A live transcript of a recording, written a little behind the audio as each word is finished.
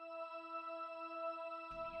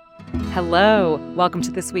Hello. Welcome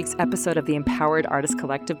to this week's episode of the Empowered Artist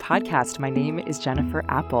Collective podcast. My name is Jennifer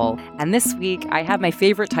Apple. And this week, I have my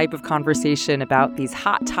favorite type of conversation about these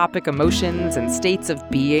hot topic emotions and states of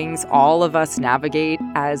beings all of us navigate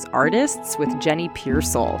as artists with Jenny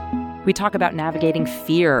Piersol. We talk about navigating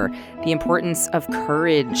fear, the importance of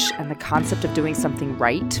courage, and the concept of doing something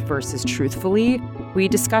right versus truthfully. We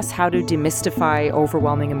discuss how to demystify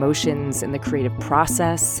overwhelming emotions in the creative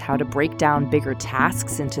process, how to break down bigger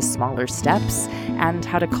tasks into smaller steps, and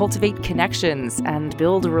how to cultivate connections and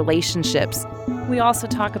build relationships. We also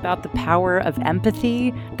talk about the power of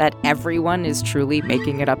empathy, that everyone is truly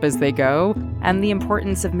making it up as they go, and the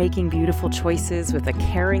importance of making beautiful choices with a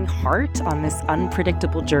caring heart on this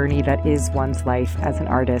unpredictable journey that is one's life as an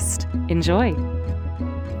artist. Enjoy.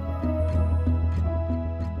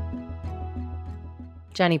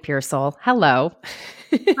 Jenny Piersol, hello.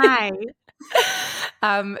 Hi.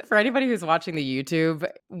 For anybody who's watching the YouTube,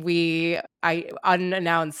 I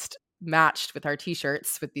unannounced matched with our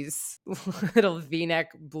t-shirts with these little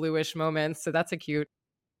V-neck bluish moments. So that's a cute,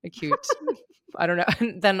 I don't know.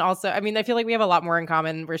 And then also, I mean, I feel like we have a lot more in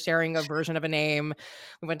common. We're sharing a version of a name.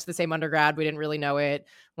 We went to the same undergrad. We didn't really know it.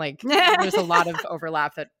 Like there's a lot of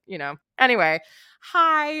overlap that, Anyway,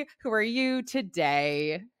 hi, who are you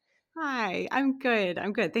today? Hi, I'm good.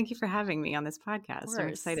 Thank you for having me on this podcast. I'm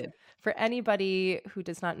excited. For anybody who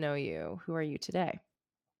does not know you, who are you today?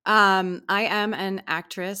 I am an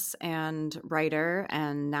actress and writer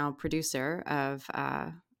and now producer of,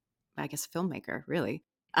 I guess, filmmaker, really.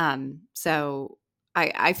 So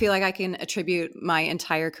I feel like I can attribute my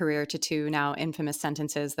entire career to two now infamous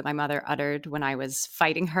sentences that my mother uttered when I was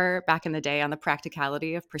fighting her back in the day on the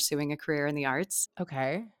practicality of pursuing a career in the arts.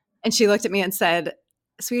 Okay. And she looked at me and said,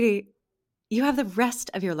 "Sweetie, you have the rest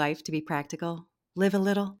of your life to be practical. Live a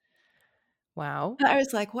little." Wow. And I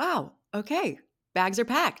was like, wow, okay, bags are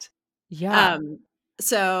packed. Yeah.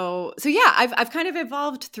 So yeah, I've kind of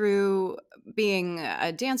evolved through being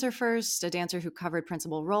a dancer first, a dancer who covered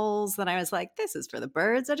principal roles. Then I was like, this is for the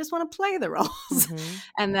birds. I just want to play the roles. Mm-hmm.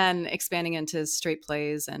 And then expanding into straight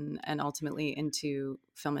plays and ultimately into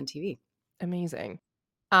film and TV. Amazing.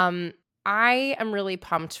 I am really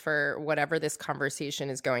pumped for whatever this conversation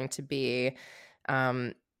is going to be.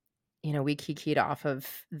 We kikied off of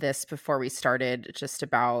this before we started just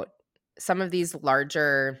about some of these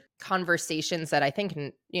larger conversations that I think,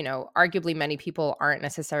 arguably many people aren't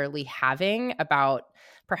necessarily having about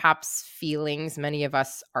perhaps feelings many of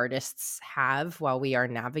us artists have while we are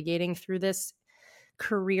navigating through this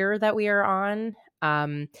career that we are on.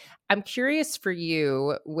 I'm curious for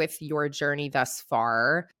you with your journey thus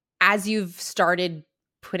far, as you've started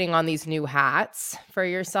putting on these new hats for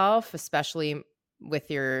yourself, especially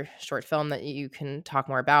with your short film that you can talk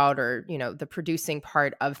more about, or, the producing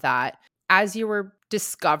part of that, as you were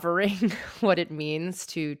discovering what it means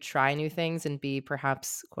to try new things and be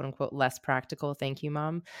perhaps quote unquote less practical. Thank you,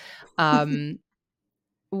 Mom.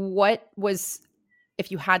 What was,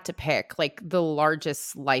 if you had to pick, like the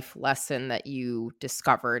largest life lesson that you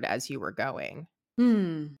discovered as you were going?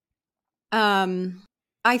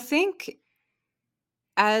 I think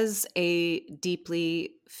as a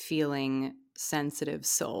deeply feeling, sensitive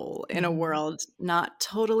soul in a world not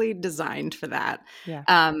totally designed for that, Yeah.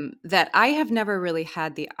 that I have never really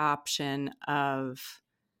had the option of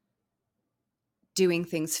doing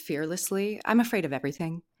things fearlessly. I'm afraid of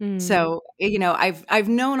everything. So, I've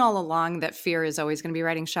known all along that fear is always going to be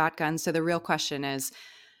riding shotgun. So the real question is,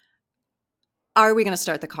 are we going to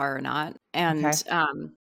start the car or not? Okay.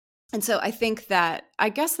 And so I think that, I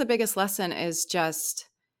guess the biggest lesson is just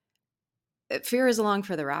fear is along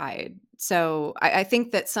for the ride. So I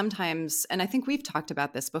think that sometimes, and I think we've talked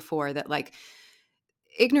about this before, that like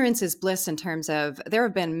ignorance is bliss, in terms of there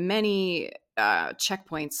have been many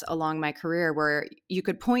checkpoints along my career where you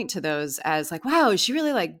could point to those as like, wow, she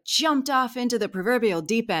really like jumped off into the proverbial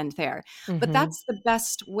deep end there. But that's the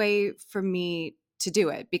best way for me to do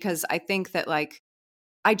it, because I think that, like,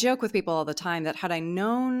 I joke with people all the time that had I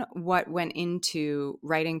known what went into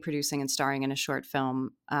writing, producing, and starring in a short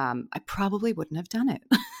film, I probably wouldn't have done it.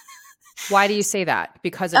 Why do you say that?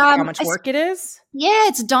 Because of how much work it is? Yeah,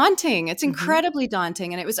 it's daunting. It's incredibly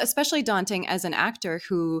daunting. And it was especially daunting as an actor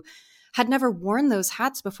who had never worn those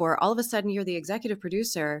hats before. All of a sudden, you're the executive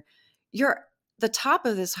producer. You're the top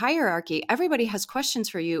of this hierarchy. Everybody has questions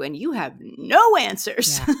for you, and you have no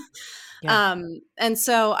answers. Yeah. Yeah. And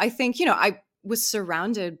so I think, I was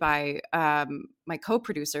surrounded by my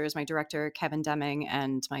co-producers, my director, Kevin Deming,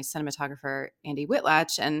 and my cinematographer, Andy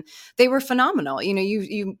Whitlatch, and they were phenomenal.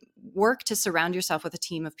 You work to surround yourself with a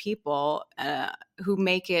team of people who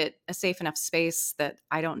make it a safe enough space that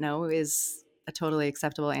I don't know is a totally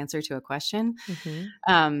acceptable answer to a question. Mhm.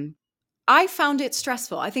 Um, I found it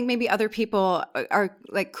stressful. I think maybe other people are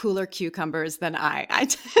like cooler cucumbers than I. I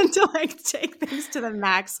tend to like take things to the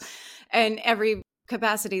max in every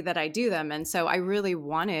capacity that I do them. And so I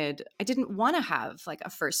didn't want to have like a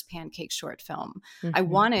first pancake short film. I Mhm.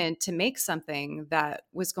 wanted to make something that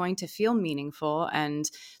was going to feel meaningful. And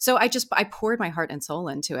so I poured my heart and soul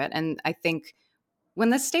into it. And I think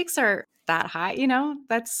when the stakes are that high,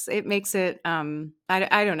 it makes it,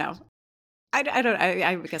 I don't know. I don't,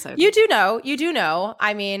 I guess I, You do know. You do know.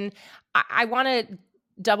 I mean, I wanna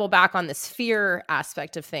double back on this fear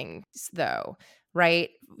aspect of things, though, right?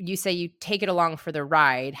 You say you take it along for the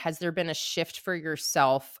ride. Has there been a shift for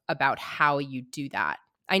yourself about how you do that?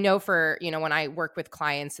 I know for, when I work with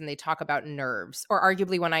clients and they talk about nerves, or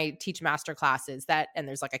arguably when I teach master classes that and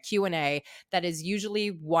there's like a Q&A, that is usually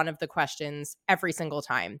one of the questions every single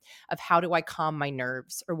time of how do I calm my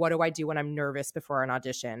nerves, or what do I do when I'm nervous before an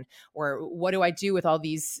audition, or what do I do with all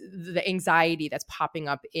the anxiety that's popping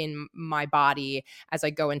up in my body as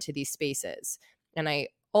I go into these spaces. And I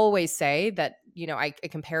always say that, I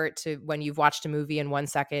compare it to when you've watched a movie and 1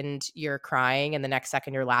 second you're crying and the next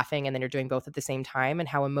second you're laughing, and then you're doing both at the same time, and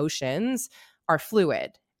how emotions are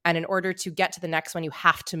fluid. And in order to get to the next one, you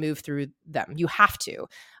have to move through them. You have to.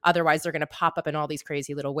 Otherwise, they're going to pop up in all these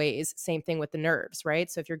crazy little ways. Same thing with the nerves, right?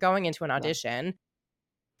 So if you're going into an yeah. audition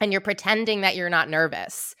and you're pretending that you're not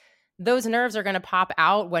nervous, those nerves are going to pop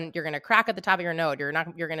out when you're going to crack at the top of your note. You're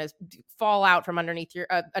going to fall out from underneath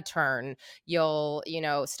a turn. You'll,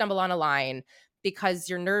 stumble on a line, because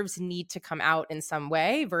your nerves need to come out in some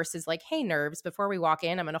way, versus like, hey, nerves, before we walk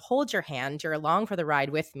in, I'm going to hold your hand. You're along for the ride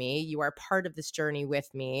with me. You are part of this journey with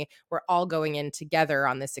me. We're all going in together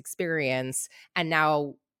on this experience. And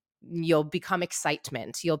now you'll become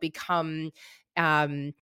excitement. You'll become,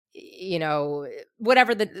 um,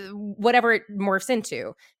 whatever it morphs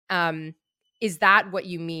into. Um, is that what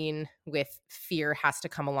you mean with fear has to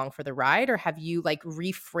come along for the ride, or have you like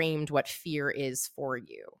reframed what fear is for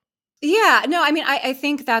you? Yeah, no, I mean, I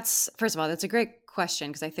think that's first of all, that's a great question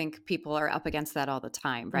because I think people are up against that all the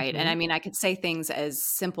time, right? And I Mhm. mean, I could say things as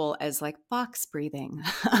simple as like box breathing,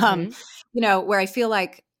 um, Mhm. where I feel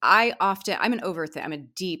like I'm a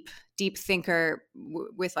deep thinker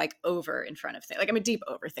with like over in front of things. Like I'm a deep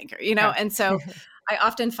overthinker, Okay. and so I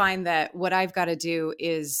often find that what I've got to do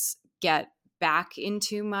is get back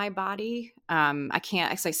into my body. I can't,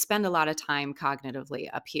 because I spend a lot of time cognitively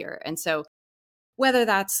up here, and so whether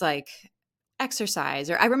that's like exercise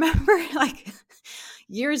or I remember like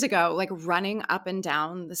years ago, like running up and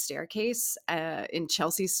down the staircase in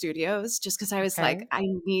Chelsea studios, just because I was like, Okay. I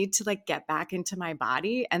need to like get back into my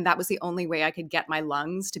body. And that was the only way I could get my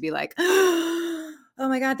lungs to be like, oh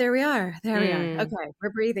my God, there we are. There we are. Mm. Okay,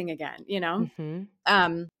 we're breathing again. Mhm.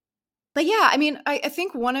 Um, but yeah, I mean, I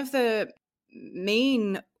think one of the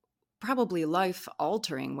main probably life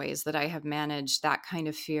altering ways that I have managed that kind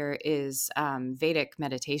of fear is Vedic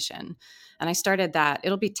meditation. And I started that,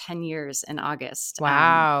 it'll be 10 years in August,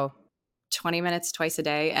 Wow. 20 minutes twice a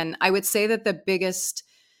day. And I would say that the biggest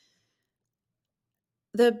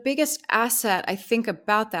asset I think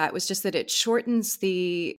about that was just that it shortens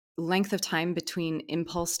the length of time between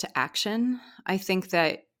impulse to action. I think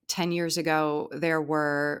that 10 years ago, there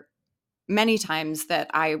were many times that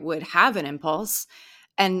I would have an impulse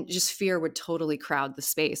and just fear would totally crowd the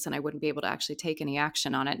space and I wouldn't be able to actually take any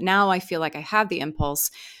action on it. Now I feel like I have the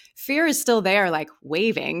impulse. Fear is still there, like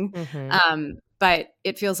waving, Mhm. but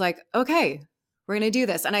it feels like, okay, we're going to do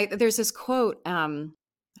this. And there's this quote, I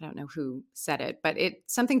don't know who said it, but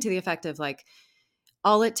it's something to the effect of like,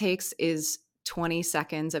 all it takes is 20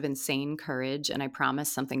 seconds of insane courage, and I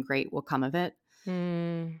promise something great will come of it.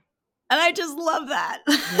 Mm. And I just love that.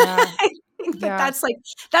 Yeah. I think that Yeah.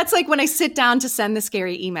 that's like when I sit down to send the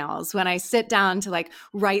scary emails, when I sit down to like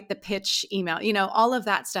write the pitch email, all of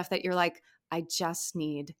that stuff that you're like, I just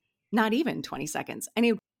need not even 20 seconds. I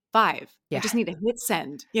need 5. I Yeah. just need to hit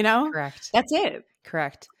send. Correct. That's it.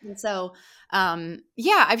 Correct. And so,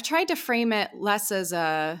 yeah, I've tried to frame it less as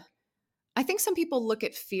I think some people look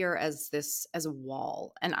at fear as a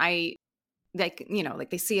wall, and like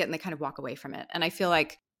they see it and they kind of walk away from it. And I feel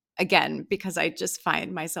like, again, because I just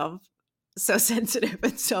find myself so sensitive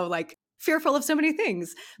and so like fearful of so many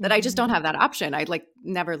things that I just Mhm. don't have that option. I'd like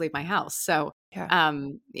never leave my house. So Yeah.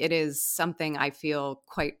 it is something I feel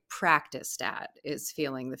quite practiced at, is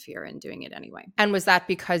feeling the fear and doing it anyway. And was that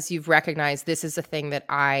because you've recognized this is a thing that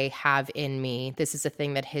I have in me? This is a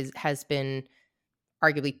thing that has been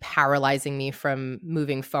arguably paralyzing me from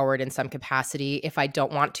moving forward in some capacity. If I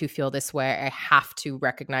don't want to feel this way, I have to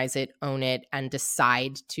recognize it, own it, and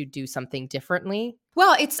decide to do something differently.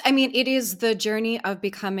 Well, I mean, it is the journey of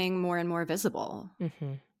becoming more and more visible.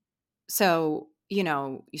 Mhm. So,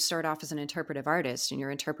 you start off as an interpretive artist and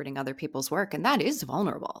you're interpreting other people's work, and that is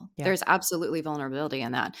vulnerable. Yeah, There's absolutely vulnerability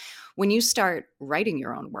in that. When you start writing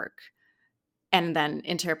your own work and then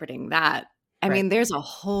interpreting that, I right. mean, there's a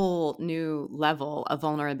whole new level of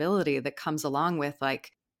vulnerability that comes along with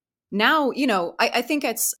like now, I think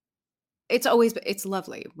it's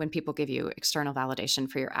lovely when people give you external validation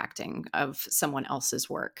for your acting of someone else's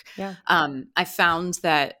work. Yeah. I found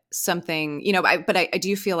that something, but I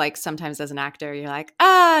do feel like sometimes as an actor, you're like,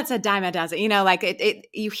 it's a dime a dozen, like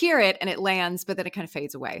you hear it and it lands, but then it kind of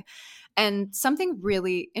fades away. And something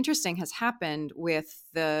really interesting has happened with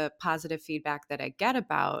the positive feedback that I get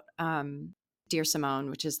about Dear Simone,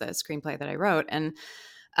 which is the screenplay that I wrote. And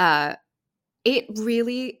uh,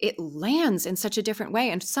 it lands in such a different way,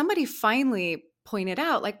 and somebody finally pointed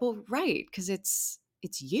out like, well, right, because it's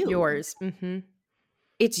you. Yours. Mhm.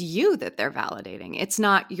 It's you that they're validating. It's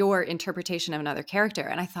not your interpretation of another character.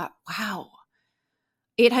 And I thought, wow,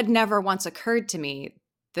 it had never once occurred to me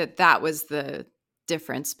that that was the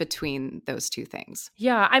difference between those two things.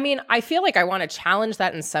 Yeah, I mean, I feel like I wanna challenge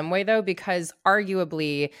that in some way, though, because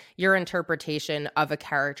arguably your interpretation of a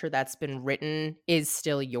character that's been written is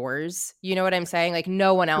still yours. You know what I'm saying? Like,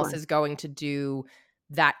 no one else Sure. is going to do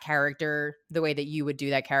that character the way that you would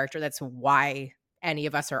do that character. That's why any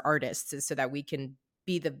of us are artists, is so that we can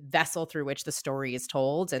be the vessel through which the story is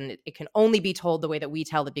told, and it can only be told the way that we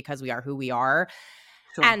tell it because we are who we are.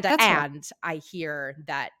 Sure. And That's fair. and I hear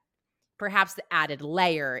that perhaps the added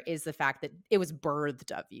layer is the fact that it was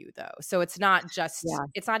birthed of you, though. So Yeah.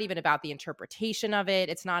 it's not even about the interpretation of it.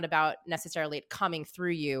 It's not about necessarily it coming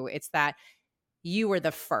through you. It's that you were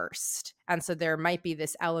the first. And so there might be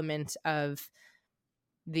this element of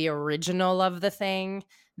the original of the thing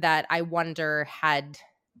that I wonder had,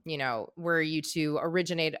 were you to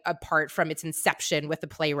originate apart from its inception with the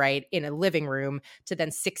playwright in a living room to then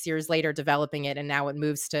 6 years later developing it and now it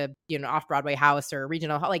moves to, off Broadway house or a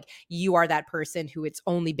regional like you are that person who it's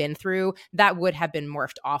only been through, that would have been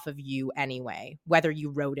morphed off of you anyway, whether you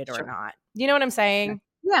wrote it or Sure. not. You know what I'm Yeah. saying?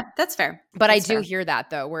 Yeah, that's fair. But I That's do fair. hear that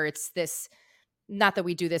though, where it's this, not that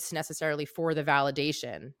we do this necessarily for the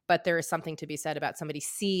validation, but there is something to be said about somebody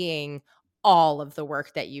seeing all of the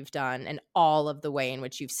work that you've done and all of the way in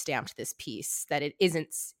which you've stamped this piece, that it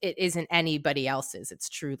isn't anybody else's, it's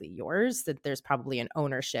truly yours, that there's probably an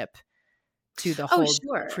ownership to the Oh, whole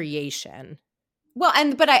sure. creation. Well,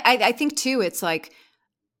 but I think too, it's like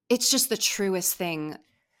it's just the truest thing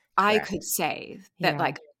I Fair. could say that, Yeah.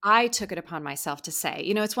 like, I took it upon myself to say.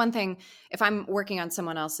 It's one thing if I'm working on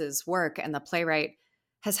someone else's work and the playwright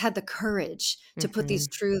has had the courage to put these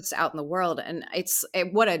Mhm. truths out in the world, and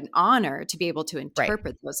what an honor to be able to Right.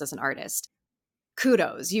 interpret those as an artist.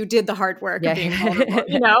 Kudos, you did the hard work of Yeah. being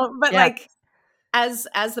vulnerable, but, Yeah. like, as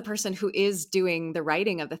the person who is doing the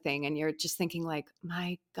writing of the thing and you're just thinking like,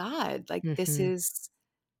 "My god, like, this Mhm. is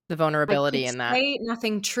The I vulnerability could in that. say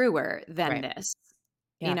nothing truer than Right. this."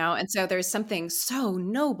 Yeah. And so there's something so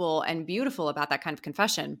noble and beautiful about that kind of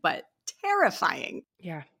confession, but terrifying.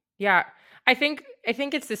 Yeah. Yeah. I think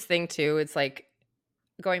it's this thing too. It's like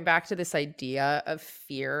going back to this idea of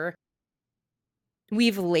fear.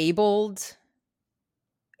 We've labeled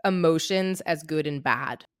emotions as good and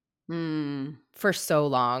bad Mm, for so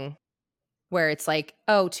long, where it's like,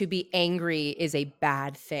 oh, to be angry is a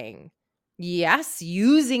bad thing. Yes,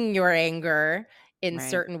 using your anger in right.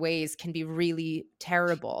 certain ways can be really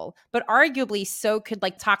terrible, but arguably so could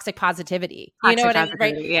like toxic positivity. You know Toxic what I mean?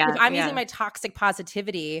 Right? positivity. If Yeah, I'm using yeah. my toxic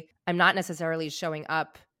positivity, I'm not necessarily showing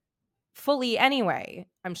up fully anyway.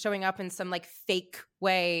 I'm showing up in some like fake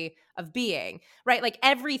way of being, right? Like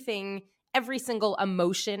every single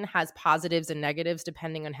emotion has positives and negatives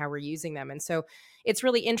depending on how we're using them. And so it's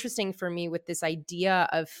really interesting for me with this idea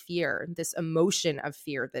of fear, this emotion of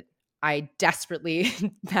fear that I desperately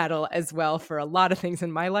battle as well for a lot of things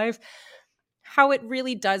in my life, how it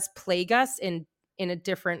really does plague us in a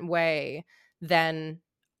different way than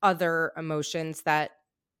other emotions that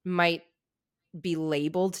might be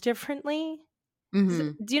labeled differently.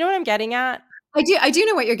 Mhm. Do you know what I'm getting at? I do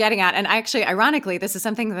know what you're getting at, and actually, ironically, this is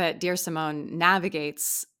something that Dear Simone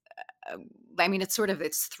navigates. uh, I mean, it's sort of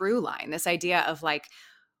its through line, this idea of, like,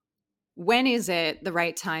 when is it the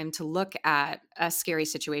right time to look at a scary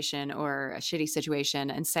situation or a shitty situation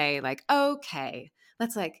and say, like, "Okay,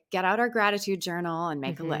 let's, like, get out our gratitude journal and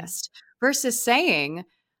make a Mhm. list," versus saying,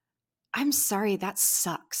 "I'm sorry, that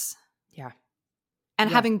sucks." Yeah. And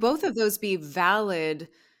Yeah. having both of those be valid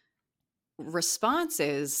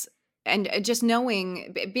responses, and just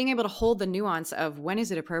knowing, being able to hold the nuance of when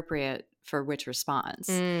is it appropriate for which response.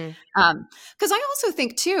 Mm, Because I also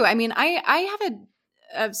think too, I mean, I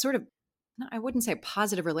have a sort of, I wouldn't say a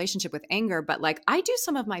positive relationship with anger, but like I do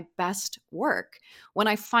some of my best work when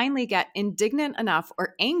I finally get indignant enough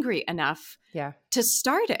or angry enough yeah. to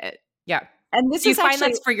start it. Yeah. And this Do you is find actually,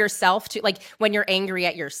 that's for yourself too? Like, when you're angry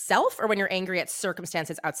at yourself or when you're angry at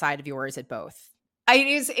circumstances outside of you, or is it both?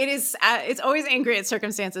 it's always angry at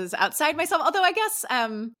circumstances outside myself. Although I guess,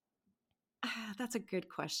 that's a good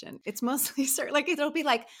question. It's mostly like it'll be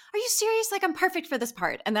like, "Are you serious? Like I'm perfect for this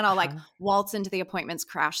part," and then I'll like Uh-huh. waltz into the appointments,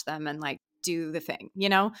 crash them, and like do the thing, you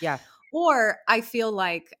know. Yeah. Or I feel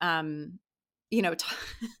like, you know,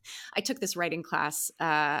 I took this writing class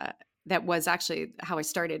that was actually how I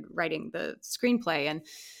started writing the screenplay, and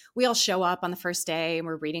we all show up on the first day and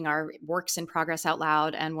we're reading our works in progress out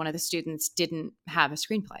loud, and one of the students didn't have a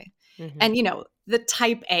screenplay. Mhm. And, you know, the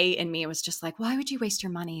type A in me was just like, why would you waste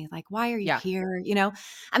your money? Like, why are you Yeah. here? You know?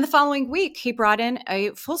 And the following week, he brought in a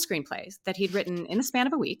full screenplay that he'd written in the span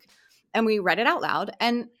of a week. And we read it out loud.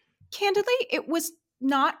 And candidly, it was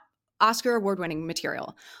not Oscar award winning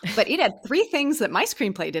material, but it had three things that my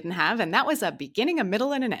screenplay didn't have. And that was a beginning, a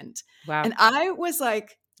middle, and an end. Wow. And I was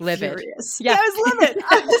like, Livid. furious. Yeah, Yeah. I was livid.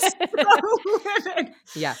 I was so livid.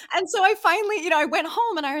 Yeah. And so I finally, you know, I went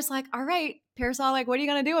home and I was like, all right, Piersol, like, what are you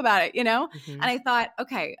going to do about it? You know? And Mhm. I thought,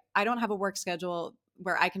 okay, I don't have a work schedule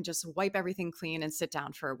where I can just wipe everything clean and sit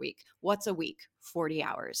down for a week. What's a week? 40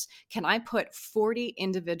 hours. Can I put 40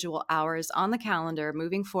 individual hours on the calendar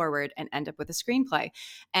moving forward and end up with a screenplay?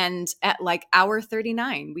 And at like hour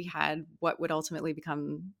 39, we had what would ultimately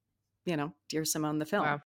become, you know, Dear Simone, the film.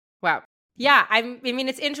 Wow. Wow. Yeah, I mean,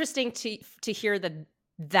 it's interesting to hear that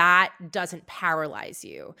that doesn't paralyze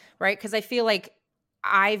you, right? Because I feel like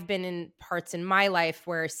I've been in parts in my life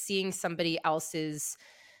where seeing somebody else's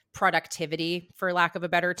productivity, for lack of a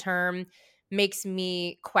better term, makes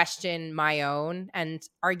me question my own. And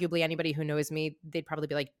arguably, anybody who knows me, they'd probably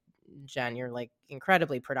be like, Jen, you're like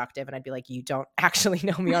incredibly productive. And I'd be like, you don't actually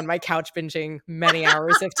know me on my couch binging many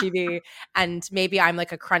hours of TV. And maybe I'm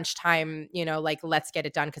like a crunch time, you know, like let's get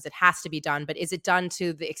it done because it has to be done. But is it done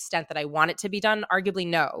to the extent that I want it to be done? Arguably,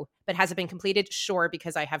 no. But has it been completed? Sure,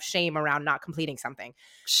 because I have shame around not completing something.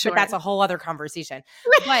 But Sure. that's a whole other conversation.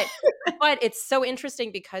 But it's so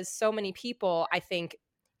interesting because so many people, I think,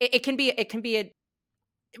 it can be a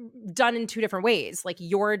done in two different ways. Like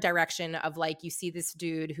your direction of like you see this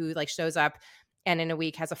dude who like shows up and in a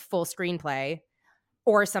week has a full screenplay,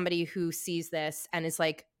 or somebody who sees this and is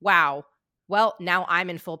like, wow, well, now I'm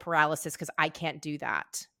in full paralysis because I can't do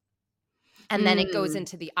that. And then it goes Mm,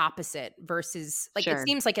 into the opposite versus like it sure.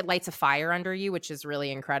 seems like it lights a fire under you, which is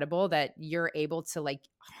really incredible that you're able to like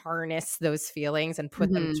harness those feelings and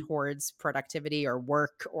put them Mhm. towards productivity or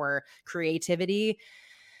work or creativity.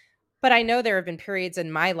 But I know there have been periods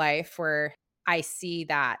in my life where I see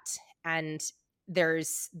that, and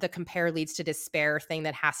there's the compare leads to despair thing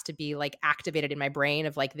that has to be like activated in my brain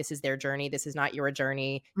of like, this is their journey. This is not your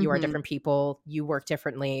journey. You are Mhm. different people. You work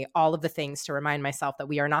differently. All of the things to remind myself that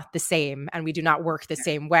we are not the same and we do not work the Sure.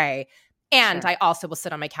 same way. And Sure. I also will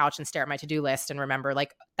sit on my couch and stare at my to-do list and remember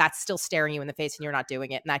like that's still staring you in the face and you're not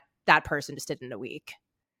doing it. And that person just did it in a week.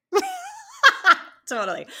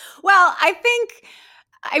 Totally. Well,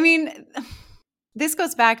 I mean, this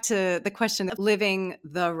goes back to the question of living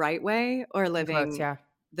the right way or In quotes, living yeah.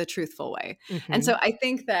 the truthful way. And Hmm. so I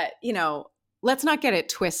think that, you know, let's not get it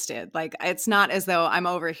twisted. Like, it's not as though I'm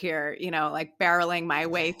over here, you know, like barreling my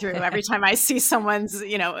way through every time I see someone's,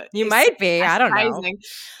 you know, You is might be. I don't know.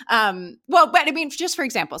 chastising. Well, but I mean, just for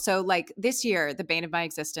example, so like this year, the bane of my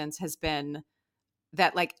existence has been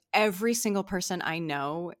that like every single person I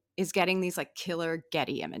know is getting these like killer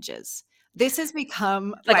Getty images. This has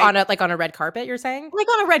become Like on a red carpet, you're saying? like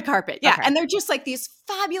on a red carpet. Yeah. Okay. And they're just like these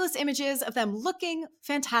fabulous images of them looking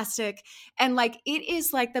fantastic. And like it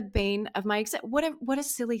is like the bane of my what a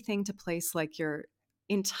silly thing to place like your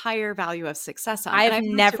entire value of success on. And I've I've had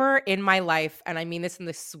to never in my life, and I mean this in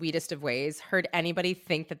the sweetest of ways, heard anybody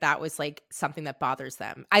think that that was like something that bothers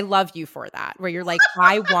them. I love you for that, where you're like,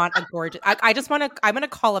 I want a gorgeous, I just want to, I'm going to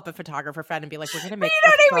call up a photographer friend and be like, we're going to but make you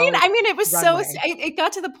know a what I mean? faux I mean, it was so runway. it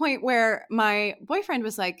got to the point where my boyfriend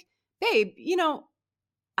was like, "Babe, you know,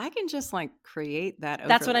 I can just like create that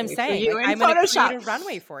That's what I'm overlay for saying. you Like, in I'm going to create Photoshop." a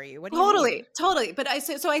runway for you. What do you Totally, mean? totally. But I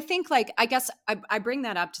think like I guess I bring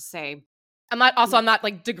that up to say I'm not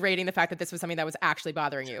like degrading the fact that this was something that was actually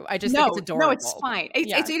bothering you. I just think it's no, no, it's adorable. fine.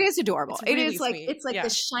 Yeah. It is adorable. It's It really is like sweet. it's like the Yeah.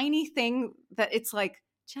 shiny thing that it's like,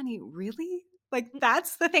 Jenny, really? Like,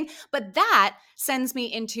 that's the thing. But that sends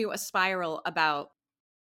me into a spiral about,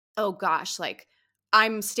 oh gosh, like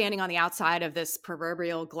I'm standing on the outside of this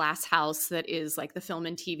proverbial glass house that is like the film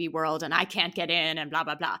and TV world, and I can't get in, and blah,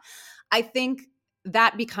 blah, blah. I think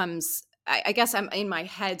that becomes, I guess I'm in my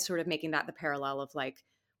head sort of making that the parallel of like,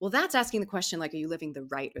 well, that's asking the question, like, are you living the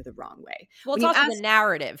right or the wrong way? Well, When it's you also the ask,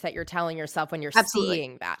 narrative that you're telling yourself when you're absolutely,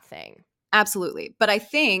 seeing that thing. absolutely. But I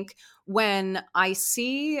think when I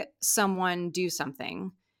see someone do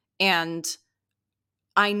something and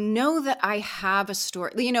I know that I have a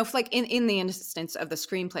story, like in the instance of the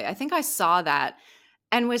screenplay, I think I saw that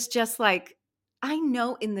and was just like, I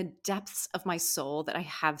know in the depths of my soul that I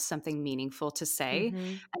have something meaningful to say.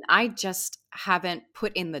 Mhm. And I just haven't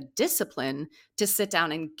put in the discipline to sit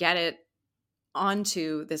down and get it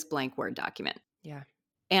onto this blank Word document. Yeah.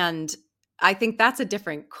 And I think that's a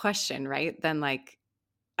different question, right? Than like,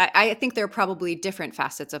 I think there are probably different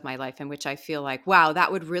facets of my life in which I feel like, wow,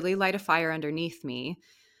 that would really light a fire underneath me.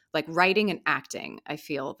 Like writing and acting, I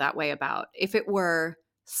feel that way about. If it were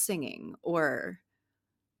singing or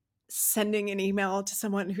sending an email to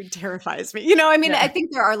someone who terrifies me. I mean, I Yeah.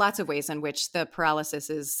 think there are lots of ways in which the paralysis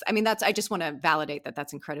is, I mean, I just want to validate that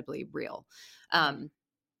that's incredibly real. Yeah. Um,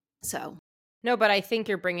 so, No, but I think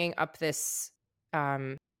you're bringing up this,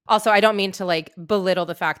 um also, I don't mean to, like, belittle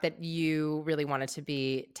the fact that you really wanted to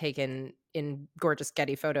be taken in gorgeous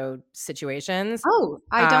Getty photo situations. oh,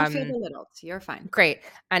 I don't feel Um, belittled. You're fine. Great,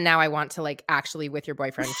 and now I want to, like, actually, with your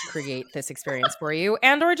boyfriend, create this experience for you,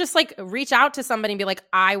 and or just, like, reach out to somebody and be like,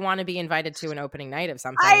 "I wanna be invited to an opening night of I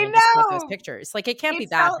something," and just get those know. pictures. Like, it can't be It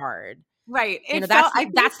that felt hard. right. You It know, felt, I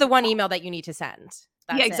think, that's the one email that you need to send.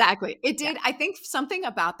 yeah, That's it. exactly. It Yeah. did. I think something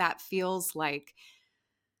about that feels like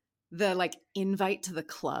the, like, invite to the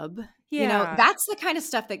club, Yeah. that's the kind of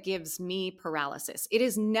stuff that gives me paralysis. It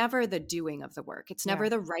is never the doing of the work. It's Yeah. never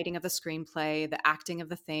the writing of the screenplay, the acting of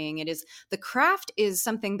the thing. It is the craft is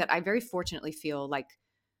something that I very fortunately feel, like,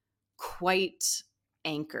 quite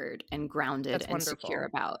anchored and grounded That's and secure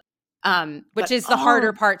wonderful. about. Which But, is the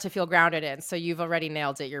harder part to feel grounded in, so you've already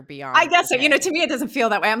nailed it, you're I beyond guess so, okay. to me, it doesn't feel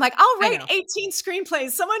that way. I'm like, "I'll I write know. 18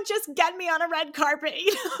 screenplays. Someone just get me on a red carpet,"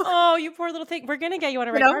 Oh, you poor little thing. We're gonna get you on a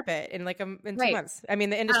You red know? carpet in, like, in 2 Right. months. I mean,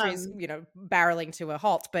 the industry is, Um, barreling to a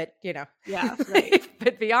halt, but, yeah, right.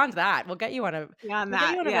 but beyond that, Beyond we'll get that, you on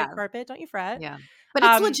a yeah. red carpet, don't you fret. Yeah. But it's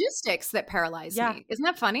Um, logistics that paralyze yeah. me. Isn't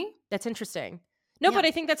that funny? That's interesting. No, but Yeah.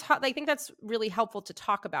 I think that's really helpful to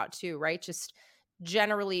talk about too, right? Just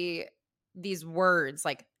generally these words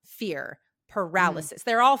like fear, Mhm. paralysis,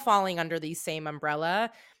 they're all falling under the same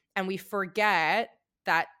umbrella. And we forget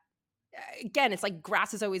that, again, it's like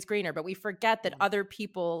grass is always greener, but we forget that Yeah. other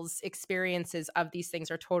people's experiences of these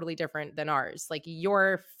things are totally different than ours. Like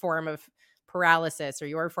your form of paralysis or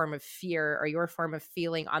your form of fear or your form of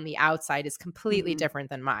feeling on the outside is completely Mhm. different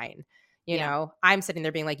than mine. Yeah. I'm sitting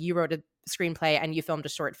there being like, you wrote a screenplay and you filmed a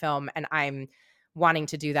short film, and I'm wanting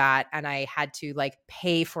to do that. And I had to like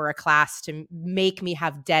pay for a class to make me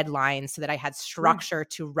have deadlines so that I had Yeah. structure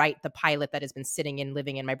to write the pilot that has been sitting and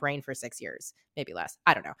living in my brain for 6 years, maybe less.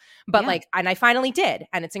 I don't know. But Yeah. like, and I finally did,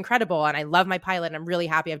 and it's incredible. And I love my pilot and I'm really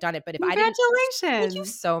happy I've done it. But if I didn't, thank you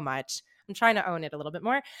Congratulations. so much. I'm trying to own it a little bit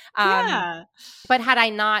more. Um, Yeah. but had I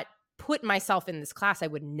not put myself in this class, I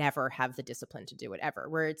would never have the discipline to do it ever.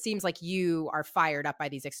 Where it seems like you are fired up by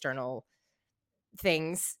these external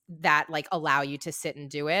things that like allow you to sit and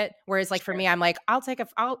do it. Whereas like for Sure. me, I'm like, I'll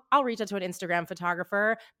reach out to an Instagram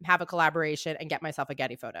photographer, have a collaboration, and get myself a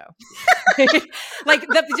Getty photo. Like you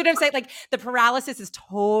know what I'm saying? Like the paralysis is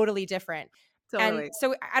totally different. And Totally.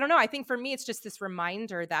 so I don't know. I think for me, it's just this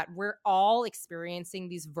reminder that we're all experiencing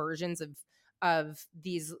these versions of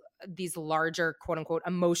these larger quote unquote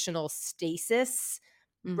emotional stasis,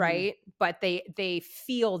 Mhm. right? But they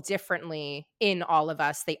feel differently in all of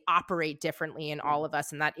us. They operate differently in Yeah. all of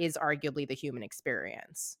us, and that is arguably the human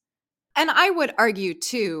experience. And I would argue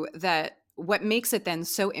too that what makes it then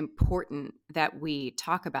so important that we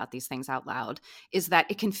talk about these things out loud is that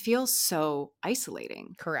it can feel so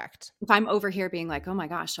isolating. Correct. If I'm over here being like, "Oh my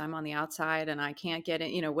gosh, I'm on the outside and I can't get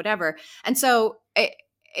in," whatever. And so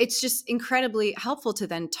it's just incredibly helpful to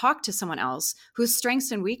then talk to someone else whose strengths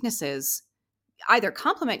and weaknesses either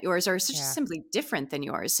complement yours or is just Yeah. simply different than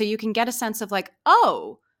yours. So you can get a sense of like,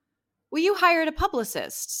 "Oh, well, you hired a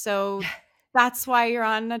publicist. So that's why you're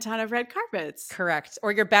on a ton of red carpets. Correct.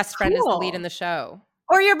 Or your best friend is the lead in Cool." the show,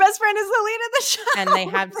 Or your best friend is the lead of the and they show.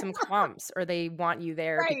 have some comps, or they want you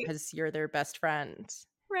there Right. because you're their best friend,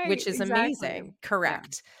 Right. which is Exactly. amazing. Yeah.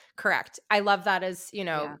 Correct. Correct. I love that as,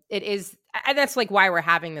 Yeah. it is, and that's like why we're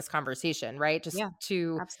having this conversation, right? Just Yeah.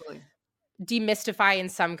 to Absolutely. demystify in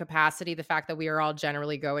some capacity the fact that we are all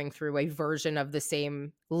generally going through a version of the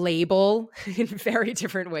same label in very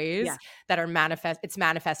different Yeah. ways that are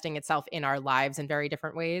manifesting itself in our lives in very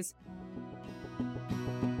different ways.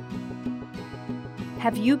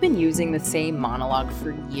 Have you been using the same monologue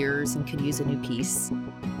for years and could use a new piece?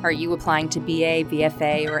 Are you applying to BA,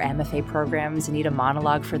 BFA, or MFA programs and need a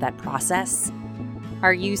monologue for that process?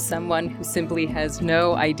 Are you someone who simply has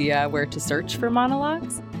no idea where to search for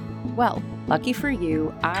monologues? Well, lucky for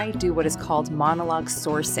you, I do what is called monologue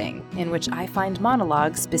sourcing, in which I find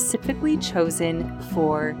monologues specifically chosen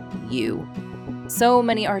for you. So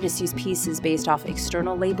many artists use pieces based off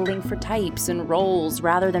external labeling for types and roles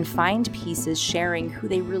rather than find pieces sharing who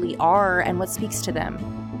they really are and what speaks to them.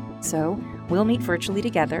 So, we'll meet virtually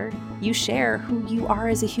together. You share who you are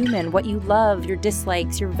as a human, what you love, your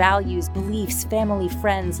dislikes, your values, beliefs, family,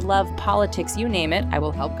 friends, love, politics, you name it. I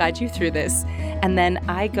will help guide you through this. And then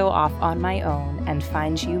I go off on my own and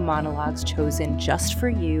find you monologues chosen just for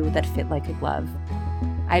you that fit like a glove.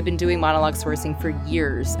 I've been doing monologue sourcing for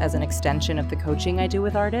years as an extension of the coaching I do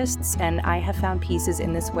with artists, and I have found pieces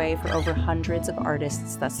in this way for over hundreds of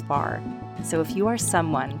artists thus far. So if you are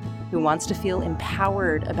someone who wants to feel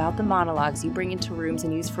empowered about the monologues you bring into rooms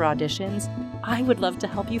and use for auditions, I would love to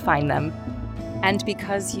help you find them. And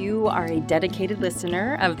because you are a dedicated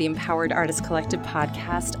listener of the Empowered Artist Collective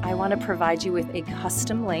podcast, I want to provide you with a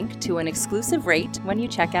custom link to an exclusive rate when you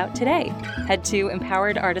check out today. Head to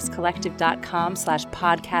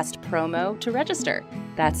empoweredartistcollective.com/podcast promo to register.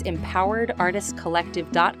 That's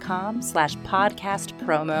empoweredartistcollective.com/podcast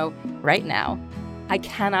promo right now. I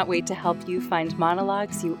cannot wait to help you find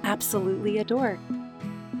monologues you absolutely adore.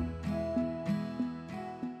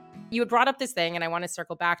 You had brought up this thing, and I want to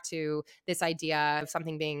circle back to this idea of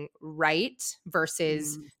something being right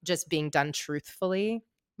versus Mm. just being done truthfully.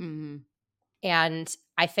 Mhm. And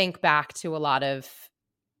I think back to a lot of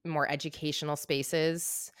more educational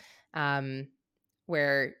spaces, um,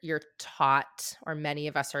 where you're taught, or many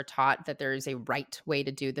of us are taught, that there is a right way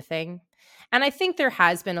to do the thing. And I think there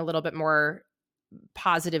has been a little bit more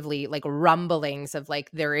positively, like, rumblings of,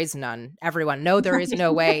 like, there is none. Everyone, no, there is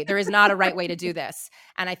no way. There is not a right way to do this.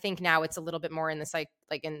 And I think now it's a little bit more in the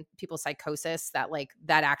like in people's psychosis that, like,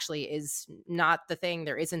 that actually is not the thing.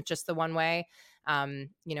 There isn't just the one way.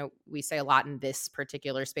 We say a lot in this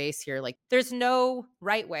particular space here, like, there's no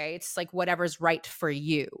right way. It's like whatever's right for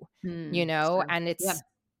you, Sure. and Yeah.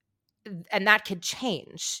 that could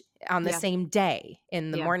change on the Yeah. same day.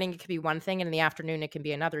 In the Yeah. morning, it could be one thing, and in the afternoon, it can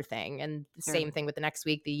be another thing. And the Sure. same thing with the next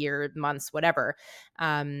week, the year, months, whatever.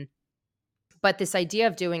 Um, but this idea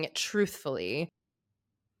of doing it truthfully,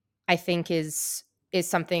 I think is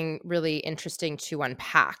something really interesting to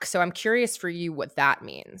unpack. So I'm curious for you what that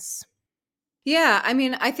means. Yeah, I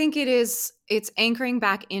mean, I think it's anchoring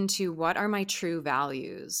back into what are my true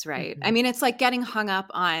values, right? I Mhm. mean, it's like getting hung up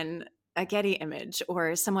on a Getty image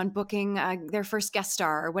or someone booking their first guest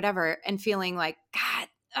star or whatever and feeling like, God,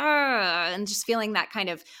 and just feeling that kind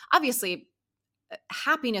of obviously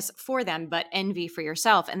happiness for them, but envy for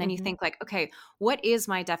yourself. And then you Mhm. think, like, okay, what is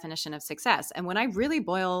my definition of success? And when I really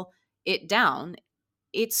boil it down,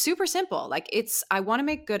 it's super simple. Like, I want to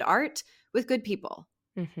make good art with good people.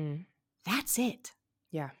 Mhm. That's it.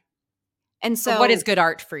 Yeah. And But what is so good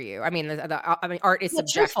art for you? I mean, art is well,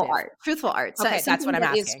 truthful subjective. art, truthful art. So Okay, that's what something I'm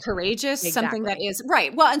that is asking. courageous, something that Exactly. is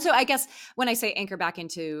right. Well, and so I guess when I say anchor back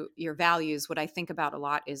into your values, what I think about a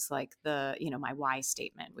lot is like my why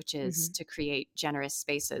statement, which is Mhm. to create generous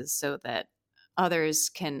spaces so that others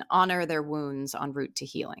can honor their wounds en route to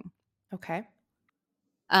healing. Okay.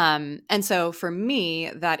 And so for me,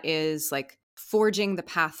 that is like forging the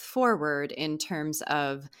path forward in terms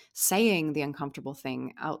of saying the uncomfortable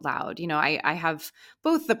thing out loud. I have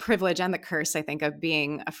both the privilege and the curse, I think, of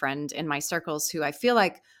being a friend in my circles who I feel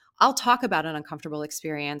like I'll talk about an uncomfortable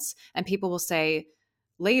experience and people will say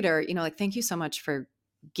later, like, thank you so much for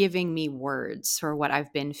giving me words for what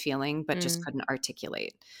I've been feeling, but just Mm. couldn't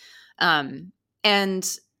articulate. And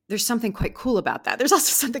there's something quite cool about that. There's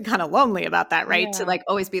also something kind of lonely about that, right? To Yeah. like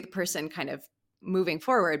always be the person kind of moving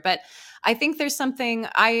forward. But I think there's something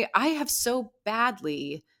I have so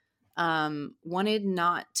badly wanted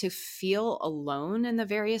not to feel alone in the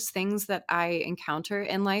various things that I encounter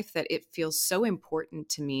in life that it feels so important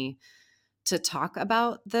to me to talk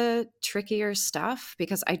about the trickier stuff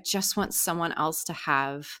because I just want someone else to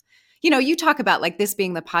have, you talk about like this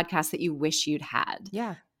being the podcast that you wish you'd had.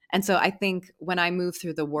 Yeah. And so I think when I move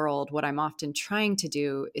through the world, what I'm often trying to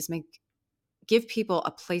do is give people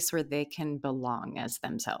a place where they can belong as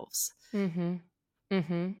themselves. Mhm.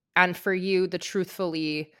 And for you, the truth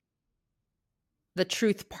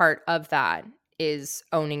part of that is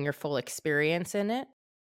owning your full experience in it.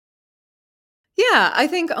 Yeah, I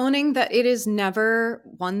think owning that it is never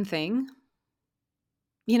one thing,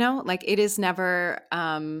 like it is never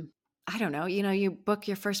I don't know, you book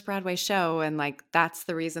your first Broadway show and like that's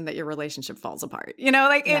the reason that your relationship falls apart.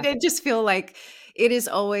 Like Yeah. it just feel like it is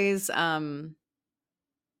always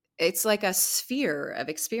it's like a sphere of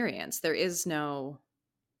experience. There is no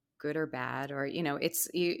good or bad or it's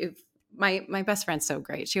you if my best friend's so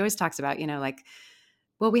great. She always talks about, like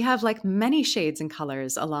well, we have like many shades and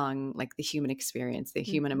colors along like the human experience, the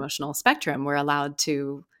human Mhm. emotional spectrum. We're allowed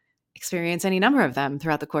to experience any number of them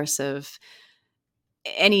throughout the course of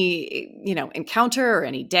any, encounter or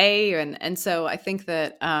any day. And so I think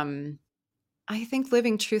that I think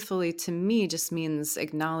living truthfully to me just means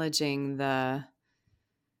acknowledging the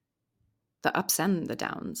ups and the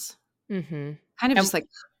downs. Mhm. Kind of And just like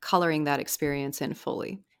coloring that experience in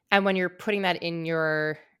fully. and when you're putting that in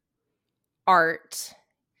your art,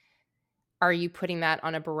 are you putting that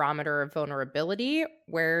on a barometer of vulnerability?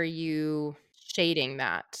 Where are you shading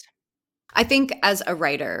that? I think as a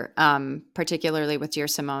writer, particularly with Dear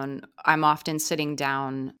Simone, I'm often sitting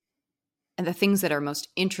down and the things that are most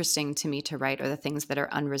interesting to me to write are the things that are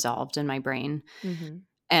unresolved in my brain. Mhm.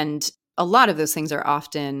 And a lot of those things are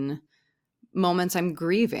often moments I'm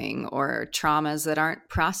grieving or traumas that aren't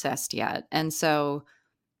processed yet. And so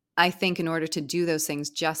I think in order to do those things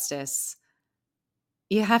justice,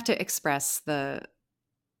 you have to express the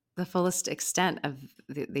fullest extent of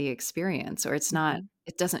the experience or Mhm.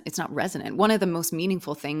 it's not resonant. One of the most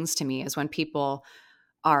meaningful things to me is when people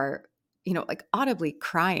are, like audibly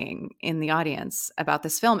crying in the audience about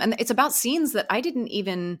this film. And it's about scenes that I didn't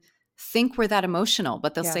even think were that emotional,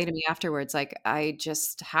 but they'll Yeah. say to me afterwards, like, I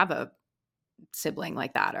just have a sibling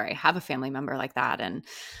like that, or I have a family member like that. And,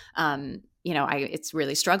 it's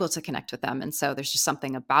really struggled to connect with them. And so there's just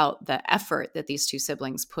something about the effort that these two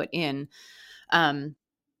siblings put in um,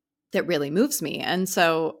 that really moves me. And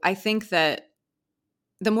so I think that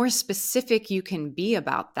the more specific you can be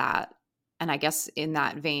about that, and I guess in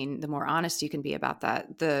that vein, the more honest you can be about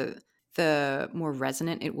that, the more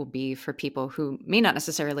resonant it will be for people who may not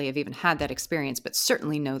necessarily have even had that experience, but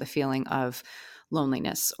certainly know the feeling of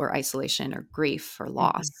loneliness or isolation or grief or Mhm.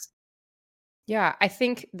 loss. Yeah, I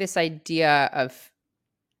think this idea of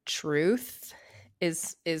truth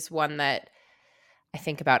is one that I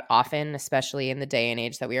think about often, especially in the day and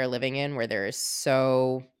age that we are living in, where there is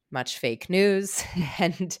so much fake news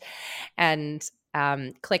and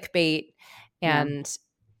clickbait Yeah. and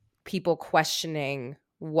people questioning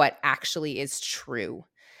what actually is true,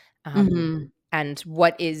 Mhm. and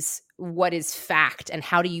what is fact, and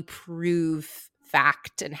how do you prove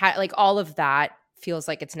fact, and how like all of that feels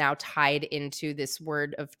like it's now tied into this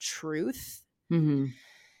word of truth, Mhm.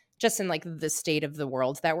 just in like the state of the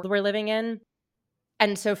world that we're living in.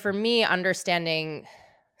 And so for me, understanding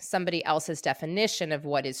somebody else's definition of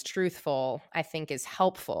what is truthful, I think is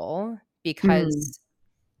helpful Mm. because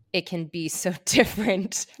it can be so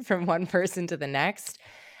different from one person to the next.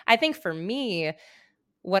 I think for me,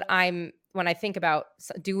 when I think about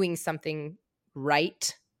doing something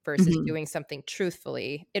right versus Mhm. doing something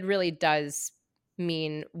truthfully, it really does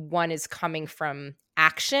mean one is coming from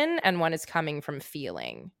action and one is coming from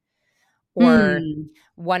feeling, or Mm.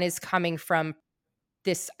 one is coming from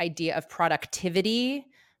this idea of productivity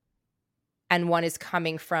and one is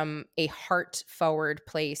coming from a heart forward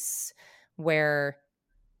place where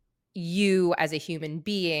you as a human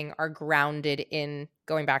being are grounded in,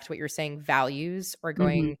 going back to what you were saying, values, or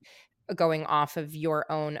Mhm. going off of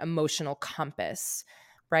your own emotional compass,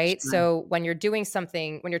 right? Sure. So when you're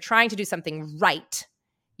trying to do something right,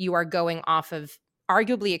 you are going off of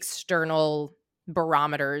arguably external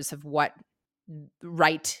barometers of what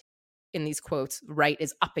right, in these quotes, right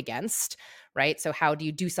is up against, right? So how do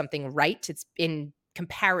you do something right? It's in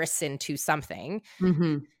comparison to something,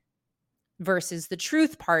 Mhm. versus the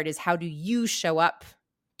truth part is how do you show up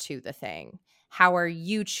to the thing? How are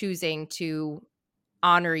you choosing to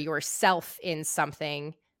honor yourself in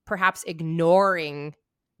something, perhaps ignoring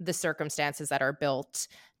the circumstances that are built,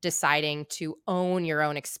 deciding to own your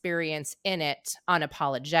own experience in it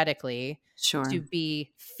unapologetically, to Sure.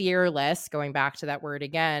 be fearless, going back to that word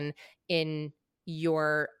again, in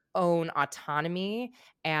your own autonomy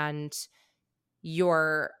and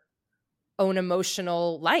your own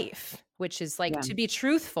emotional life, which is like Yeah. to be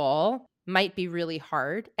truthful might be really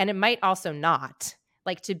hard and it might also not.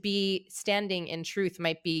 Like to be standing in truth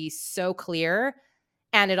might be so clear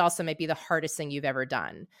and it also might be the hardest thing you've ever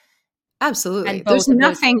done. Absolutely. And There's both of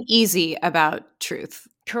those nothing easy about truth.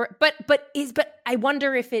 but I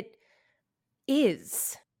wonder if it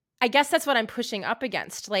is. I guess that's what I'm pushing up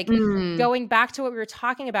against, like, Mm. going back to what we were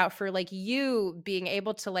talking about for, like, you being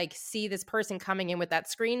able to, like, see this person coming in with that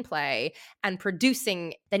screenplay and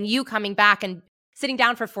producing, then you coming back and sitting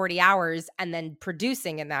down for 40 hours and then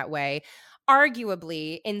producing in that way,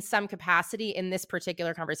 arguably, in some capacity in this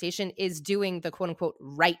particular conversation, is doing the quote unquote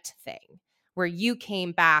 "right thing," where you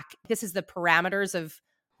came back, this is the parameters of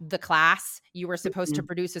the class, you were supposed to Mhm.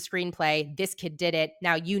 produce a screenplay, this kid did it,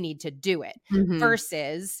 now you need to do it, Mhm.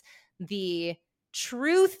 versus the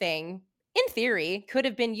true thing, in theory, could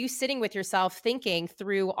have been you sitting with yourself thinking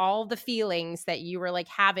through all the feelings that you were like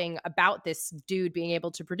having about this dude being able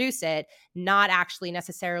to produce it, not actually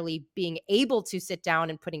necessarily being able to sit down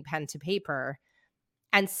and putting pen to paper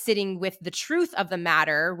and sitting with the truth of the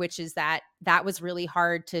matter, which is that that was really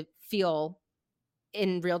hard to feel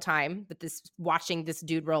in real time with this, watching this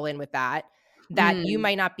dude roll in with that, that you Mm.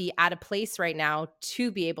 might not be at a place right now to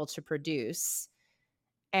be able to produce.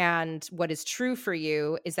 And what is true for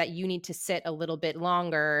you is that you need to sit a little bit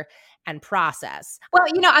longer and process. Well,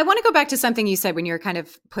 I wanna go back to something you said when you were kind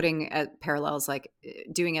of putting, parallels, like,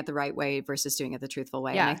 doing it the right way versus doing it the truthful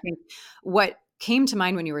way, and I Yeah. think what came to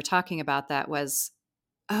mind when you were talking about that was,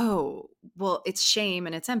 oh, well, it's shame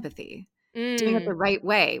and it's empathy. Doing it the Mm, right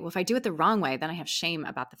way. Well, if I do it the wrong way, then I have shame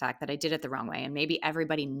about the fact that I did it the wrong way, and maybe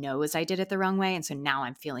everybody knows I did it the wrong way, and so now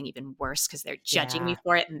I'm feeling even worse because 'cause they're judging me yeah.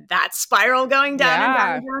 for it, and that spiral going down and down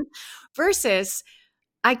Yeah. and down, versus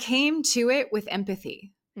I came to it with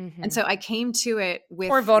empathy. And Mhm. so I came to it Or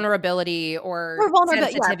with vulnerability or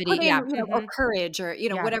vulnerability, yeah, sensitivity. putting, Yeah. or Mhm. courage or,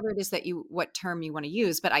 Yeah. whatever it is that what term you wanna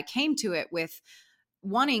use, but I came to it with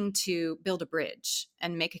wanting to build a bridge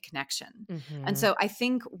and make a connection. And Mhm. so I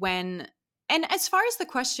think and as far as the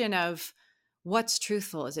question of what's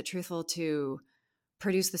truthful, is it truthful to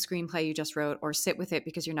produce the screenplay you just wrote or sit with it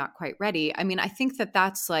because you're not quite ready? I mean, I think that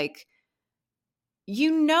that's like,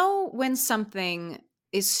 when something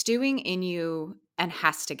is stewing in you and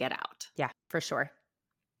has to get out. Yeah, for sure.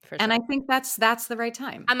 For And I sure. think that's the right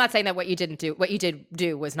time. I'm not saying that what you did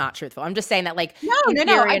do was not truthful. I'm just saying that, like, No, in no,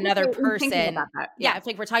 no. theory, I just another in thinking about person, that. yeah, Yeah. if,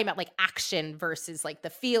 like, we're talking about, like, action versus, like, the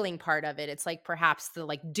feeling part of it, it's like perhaps the,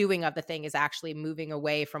 like, doing of the thing is actually moving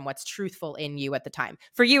away from what's truthful in you at the time.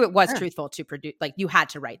 For you, it was Sure. truthful to produce, like, you had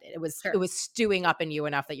to write it. It Sure. was stewing up in you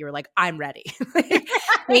enough that you were like, "I'm ready." Like,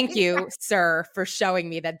 "Thank you, sir, for showing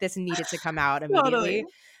me that this needed to come out Totally. immediately."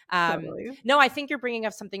 Um, Totally. no, I think you're bringing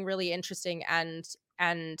up something really interesting and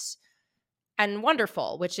and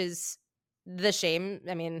wonderful, which is the shame.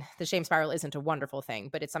 I mean, the shame spiral isn't a wonderful thing,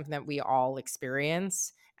 but it's something that we all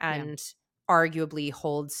experience Yeah. and arguably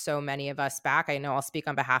holds so many of us back. I know I'll speak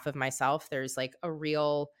on behalf of myself. There's like a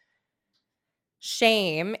real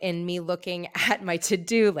shame in me looking at my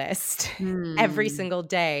to-do list every Mm. single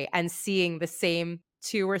day and seeing the same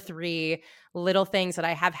 2 or 3 little things that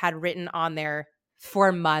I have had written on there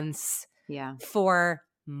for months Yeah.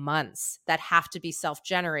 that have to be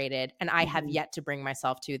self-generated, and I have Mhm. yet to bring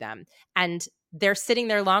myself to them. And they're sitting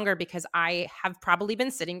there longer because I have probably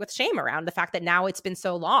been sitting with shame around the fact that now it's been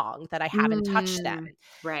so long that I haven't touched them. Mm.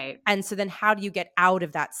 Right. And so then how do you get out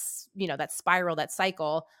of that, that spiral, that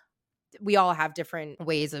cycle? We all have different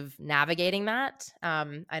ways of navigating that.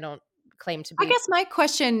 I don't claim to I be. guess my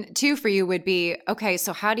question too for you would be, okay,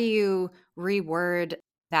 so how do you reword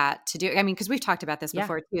that to do? I mean, because we've talked about this Yeah,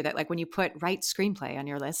 before too, that like when you put write screenplay on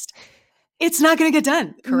your list, it's not gonna get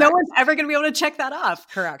done. No one's correct, ever gonna be able to check that off.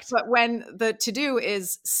 correct. But when the to do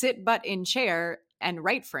is sit butt in chair and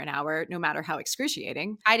write for an hour, no matter how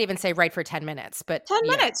excruciating. I'd even say write for 10 minutes, but 10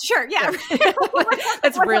 yeah, minutes, sure, yeah. sure.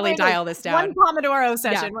 Let's Whatever really it is. dial this One down. Pomodoro Yeah,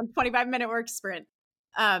 session, one 25-minute work sprint.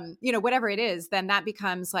 Whatever it is, then that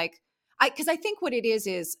becomes like because I think what it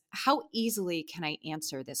is how easily can I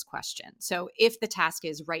answer this question? So if the task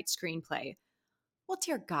is write screenplay, well,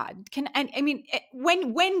 dear God, and I mean,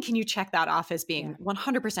 when can you check that off as being yeah,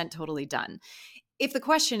 100% totally done? If the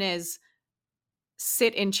question is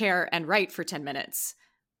sit in chair and write for 10 minutes,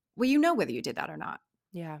 well, you know whether you did that or not.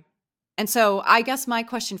 yeah, And so I guess my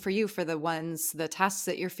question for you for the tasks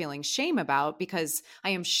that you're feeling shame about, because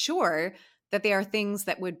I am sure that they are things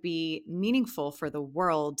that would be meaningful for the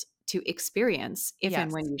world to experience if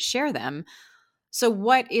and yes. when you share them. So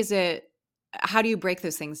what is it? How do you break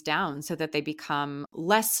those things down so that they become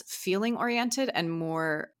less feeling oriented and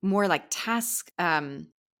more like task, kind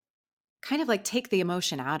of like take the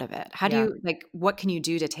emotion out of it? How do Yeah. you like what can you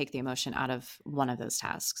do to take the emotion out of one of those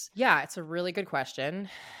tasks? Yeah, it's a really good question,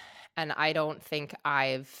 and I don't think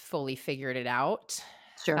I've fully figured it out.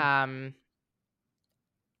 Sure. Um,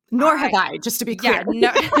 Nor have I I, just to be Yeah, clear.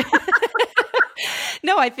 no.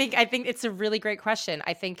 No, I think it's a really great question.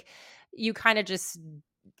 I think you kinda just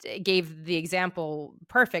gave the example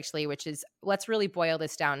perfectly, which is let's really boil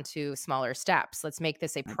this down to smaller steps. Let's make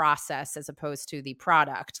this a Right. process as opposed to the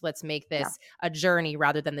product. Let's make Yeah. this a journey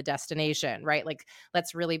rather than the destination, right? Like,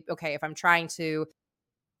 let's really, okay, if I'm trying to,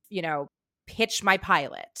 you know, pitch my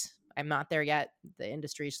pilot, I'm not there yet. The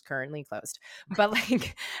industry is currently closed. But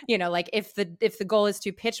like, like if the goal is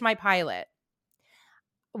to pitch my pilot,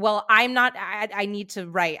 well, I'm not I need to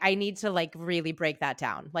write. I need to, like, really break that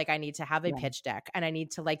down. Like, I need to have a Yeah. pitch deck, and I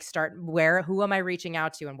need to, like, start who am I reaching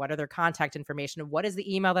out to, and what are their contact information, and what is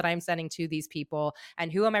the email that I'm sending to these people,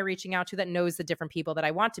 and who am I reaching out to that knows the different people that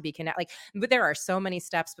I want to be but there are so many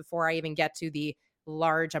steps before I even get to the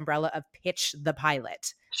large umbrella of pitch the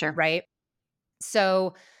pilot, Sure. right?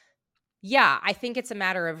 So, yeah, I think it's a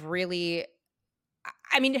matter of really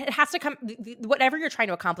I mean, it has to come whatever you're trying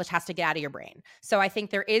to accomplish has to get out of your brain. So I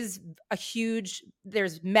think there's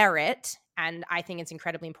merit, and I think it's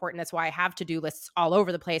incredibly important. That's why I have to-do lists all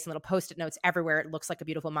over the place and little Post-it notes everywhere. It looks like a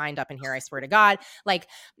beautiful mind up in here, I swear to God. Like,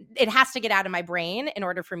 it has to get out of my brain in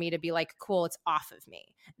order for me to be like, cool, it's off of me.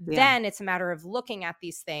 Yeah. Then it's a matter of looking at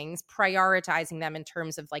these things, prioritizing them in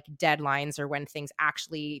terms of like deadlines or when things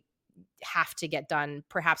actually have to get done,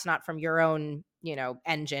 perhaps not from your own,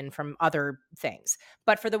 engine, from other things.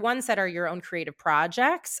 But for the ones that are your own creative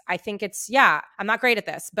projects, I think I'm not great at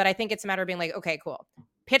this, but I think it's a matter of being like, okay, cool.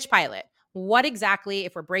 Pitch pilot. What exactly,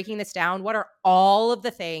 if we're breaking this down, what are all of the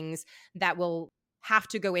things that will have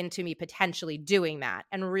to go into me potentially doing that?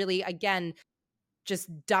 And really, again, just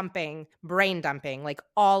brain dumping, like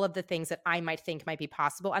all of the things that I might think might be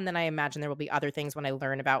possible. And then I imagine there will be other things when I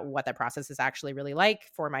learn about what that process is actually really like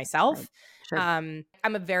for Right. myself. Sure. I'm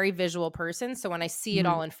a very visual person. So when I see it Mhm.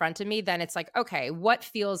 all in front of me, then it's like, okay, what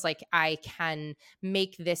feels like I can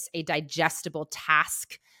make this a digestible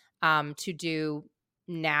task to do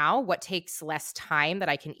now? What takes less time that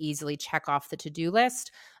I can easily check off the to-do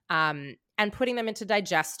list? And putting them into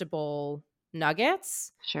digestible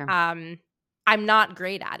nuggets. Sure. Um, I'm not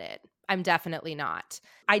great at it. I'm definitely not.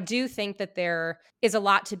 I do think that there is a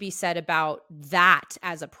lot to be said about that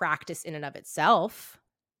as a practice in and of itself.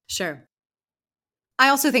 Sure. I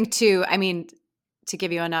also think too, I mean, to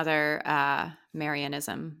give you another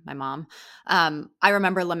Marianism, my mom, I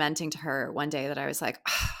remember lamenting to her one day that I was like,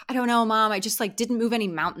 I don't know, mom, I just like didn't move any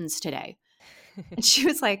mountains today. And she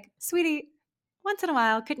was like, sweetie, once in a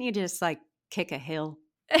while, couldn't you just like kick a hill?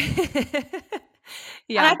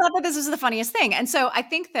 And I Yeah. thought that this was the funniest thing. And so I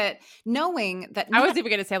think that knowing that I was not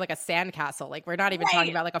even gonna say like a sandcastle. Like, we're not even talking right,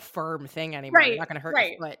 about like a firm thing anymore. You're right, not gonna hurt your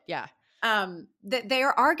right. foot. Yeah. That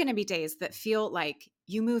there are going to be days that feel like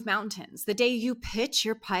you move mountains. The day you pitch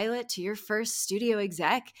your pilot to your first studio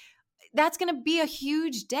exec, that's going to be a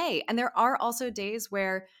huge day. And there are also days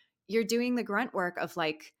where you're doing the grunt work of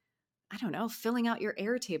like, I don't know, filling out your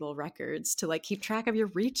Airtable records to like keep track of your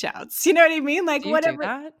reach outs. You know what I mean? Like Do you do whatever.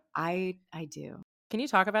 that? I do. Can you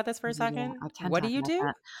talk about this for a Yeah, second? I can What do talk you about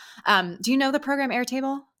do? that. Do you know the program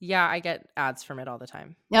Airtable? Yeah, I get ads from it all the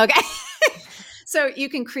time. Okay. So you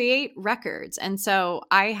can create records. And so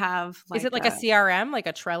I have Is it like like a CRM, like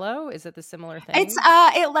a Trello? Is it the similar it's thing?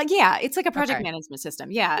 it's like a project Okay. management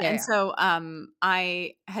system. Yeah. Yeah, And yeah. so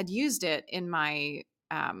I had used it in my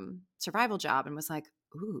survival job and was like,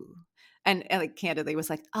 ooh. And like candidly was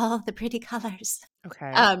like, oh, the pretty colors.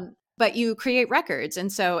 Okay. But you create records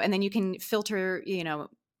and then you can filter,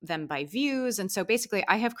 them by views. And so basically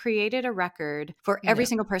I have created a record for every Yeah.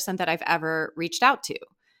 single person that I've ever reached out to.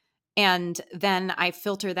 And then I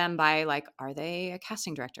filter them by like, are they a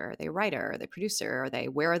casting director? Are they a writer? Are they a producer?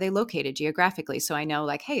 Where are they located geographically? So I know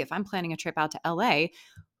like, hey, if I'm planning a trip out to LA,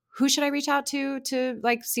 who should I reach out to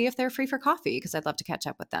like see if they're free for coffee? Because I'd love to catch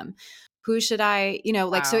up with them. Who should I,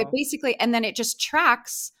 like, so it Wow. basically, and then it just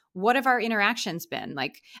tracks what have our interactions been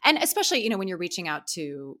like, and especially, when you're reaching out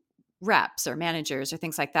to reps or managers or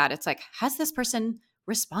things like that, it's like, has this person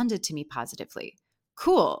responded to me positively?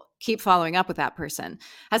 Cool. Keep following up with that person.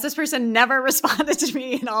 Has this person never responded to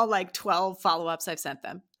me in all like 12 follow-ups I've sent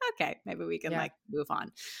them? Okay, maybe we can Yeah. like move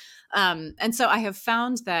on. And so I have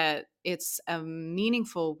found that it's a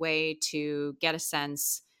meaningful way to get a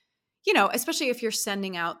sense, especially if you're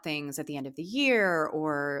sending out things at the end of the year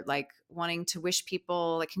or like wanting to wish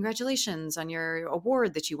people like congratulations on your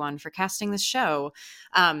award that you won for casting this show.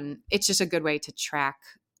 It's just a good way to track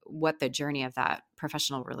what the journey of that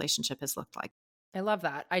professional relationship has looked like. I love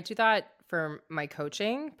that. I do that for my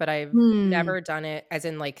coaching, but I've Hmm. never done it as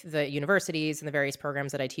in like the universities and the various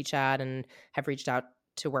programs that I teach at and have reached out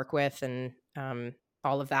to work with and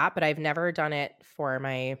all of that. But I've never done it for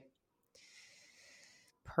my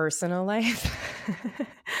personal life.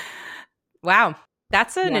 Wow.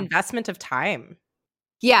 That's an Yeah. investment of time.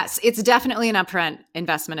 Yes, it's definitely an upfront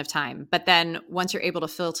investment of time. But then once you're able to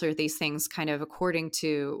filter these things kind of according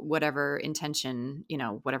to whatever intention,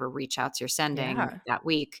 whatever reach outs you're sending Yeah. that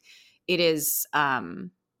week, it is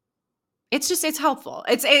it's helpful.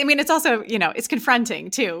 I mean, it's also, it's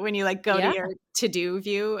confronting too when you like go to Yeah. your to-do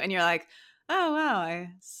view and you're like, "Oh, wow,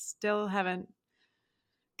 I still haven't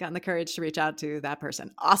gotten the courage to reach out to that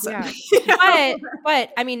person." Awesome. Yeah. You know?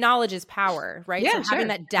 But I mean, knowledge is power, right? So Yeah, having sure.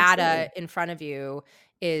 that data Absolutely. in front of you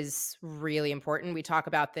is really important. We talk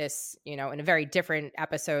about this, in a very different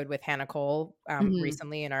episode with Hannah Cole Mhm.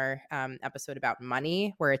 recently in our episode about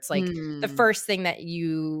money, where it's like the Mm. first thing that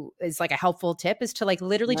you is like a helpful tip is to like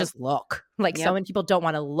literally Yep. just look. Like so Yep. many people don't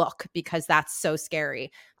want to look because that's so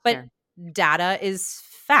scary. But Sure. data is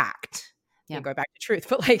fact. Yeah. Go back to truth,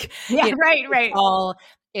 but like, Yeah, right, it's right. all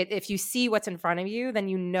if you see what's in front of you, then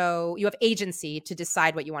you have agency to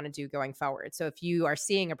decide what you want to do going forward. So if you are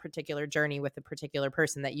seeing a particular journey with a particular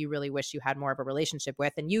person that you really wish you had more of a relationship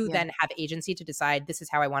with, and you Yeah, then have agency to decide this is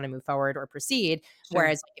how I want to move forward or proceed. sure.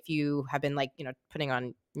 Whereas if you have been like, putting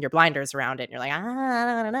on your blinders around it and you're like,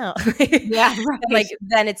 I don't know. Yeah, Like right.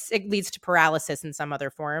 then it leads to paralysis in some other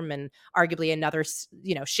form and arguably another,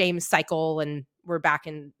 shame cycle. And we're back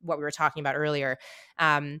in what we were talking about earlier.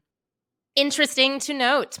 Um, Interesting to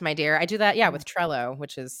note, my dear. I do that, yeah, Yeah. with Trello,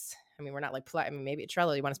 which is I mean, we're not like maybe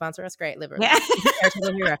Trello, you wanna sponsor us? Great, live Yeah.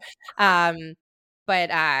 Airtable Hero. Um,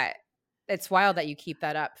 but, it's wild that you keep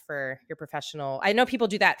that up for your professional I know people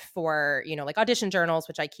do that for, like audition journals,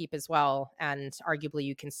 which I keep as well, and arguably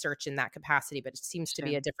you can search in that capacity, but it seems to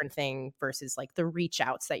be Sure. a different thing versus like the reach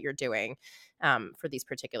outs that you're doing, for these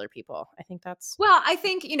particular people. I think that's Well, I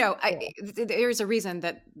think, cool. there's a reason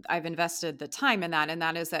that I've invested the time in that. And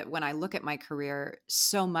that is that when I look at my career,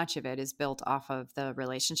 so much of it is built off of the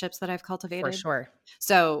relationships that I've For cultivated. sure.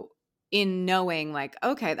 So, in knowing, like,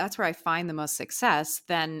 okay, that's where I find the most success,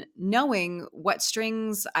 then knowing what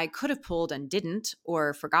strings I could have pulled and didn't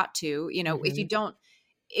or forgot to, Mhm.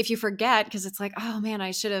 if you forget, because it's like, oh man,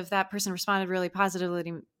 that person responded really positively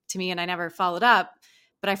to me and I never followed up,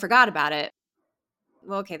 but I forgot about it.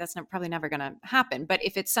 Well, okay, that's probably never going to happen. But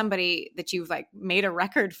if it's somebody that you've like made a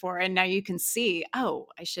record for and now you can see, oh,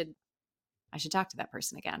 I should talk to that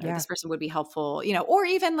person again, or Yeah. this person would be helpful, or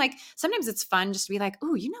even like sometimes it's fun just to be like,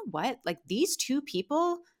 oh, you know what? Like these two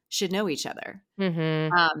people should know each other.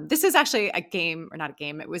 Mhm. This is actually a game, or not a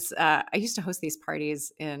game. It was, I used to host these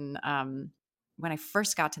parties when I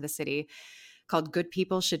first got to the city called Good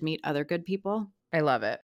People Should Meet Other Good People. I love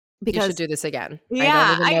it. You should Because, do this again. I don't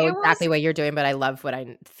yeah, even know exactly what you're doing, but I love what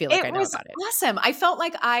I feel like it I know was about it. awesome. I felt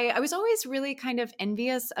like I was always really kind of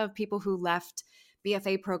envious of people who left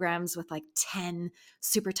BFA programs with like 10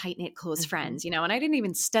 super tight knit close Mhm. friends, and I didn't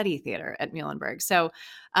even study theater at Muhlenberg. So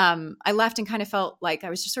I left and kind of felt like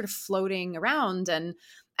I was just sort of floating around. And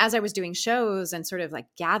as I was doing shows and sort of like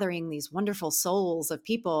gathering these wonderful souls of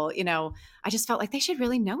people, I just felt like they should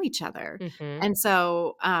really know each other. Mhm. And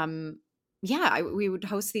so, yeah, we would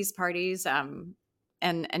host these parties.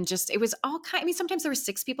 And just it was all kind. I mean, sometimes there were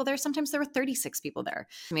 6 people there, sometimes there were 36 people there.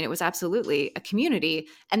 I mean, it was absolutely a community.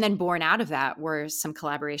 And then born out of that were some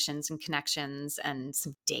collaborations and connections and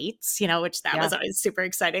some dates, which that Yeah. was always super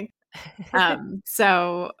exciting.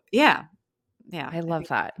 So yeah, yeah, I I love think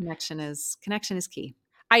that. connection is key.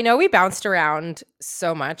 I know we bounced around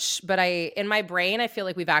so much, but in my brain, I feel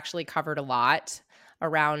like we've actually covered a lot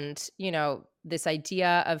around, this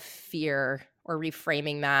idea of fear or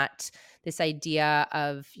reframing that, this idea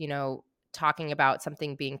of, talking about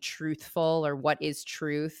something being truthful or what is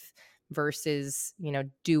truth versus,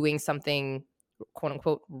 doing something quote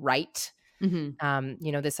unquote right. Hmm.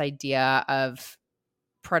 This idea of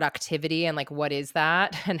productivity and like what is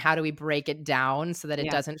that and how do we break it down so that it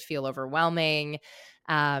Yeah. doesn't feel overwhelming.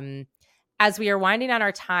 um as we are winding down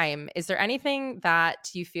our time, is there anything that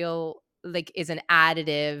you feel like is an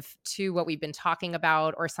additive to what we've been talking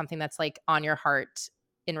about or something that's like on your heart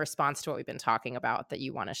in response to what we've been talking about that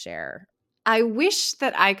you want to share? I wish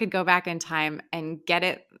that I could go back in time and get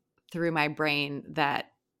it through my brain that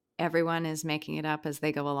everyone is making it up as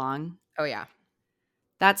they go along. Oh yeah.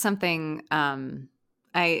 That's something,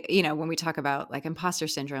 when we talk about like imposter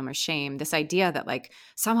syndrome or shame, this idea that like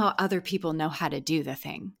somehow other people know how to do the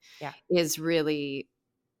thing Yeah, is really,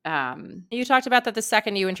 um, you talked about that the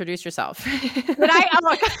second you introduced yourself. did I? Oh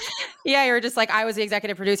my God. Yeah, you were just like, I was the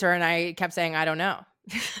executive producer and I kept saying I don't know.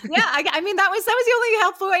 Yeah. I mean, that was the only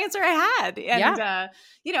helpful answer I had. Yeah.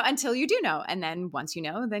 And, until you do know. And then once you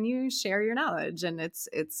know, then you share your knowledge and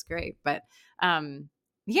it's great. But,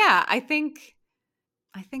 yeah, I think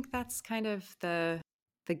that's kind of the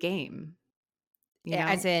game.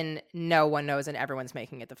 As in no one knows and everyone's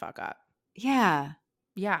making it the fuck up. Yeah.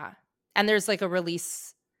 Yeah. And there's like a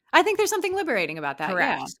release. I think there's something liberating about that. Yeah.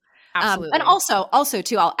 Correct. And Absolutely. also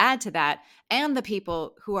too, I'll add to that, and the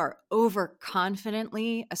people who are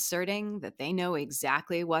overconfidently asserting that they know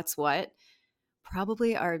exactly what's what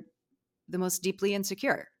probably are the most deeply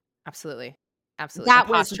insecure. Absolutely. Absolutely. The That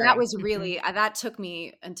posturing. was Mhm. really that took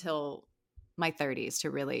me until my 30s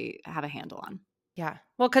to really have a handle on. Yeah.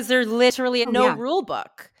 Well, because there's literally Oh no yeah, rule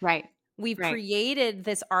book. right, We've right. created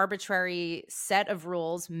this arbitrary set of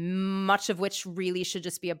rules, much of which really should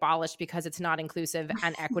just be abolished because it's not inclusive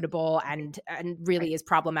and equitable Right, and right. really is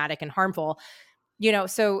problematic and harmful. You know,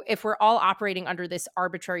 so if we're all operating under this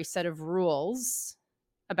arbitrary set of rules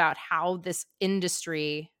about how this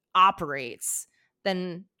industry operates,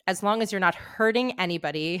 then as long as you're not hurting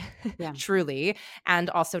anybody Yeah, truly and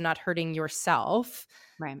also not hurting yourself,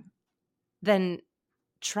 right. then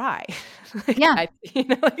try. Like, Yeah, like,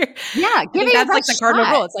 yeah. I Give think it your that's like best the cardinal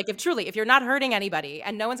shot. rule. It's like if you're not hurting anybody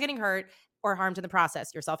and no one's getting hurt or harmed in the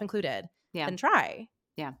process, yourself included, Yeah, then try.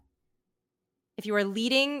 yeah, If you are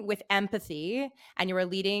leading with empathy and you are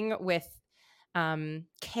leading with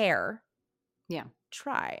care, yeah,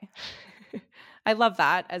 try. I love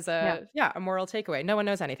that as yeah. a moral takeaway. No one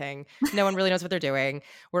knows anything. No one really knows what they're doing.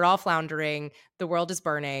 We're all floundering. The world is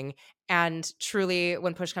burning. And truly,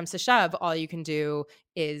 when push comes to shove, all you can do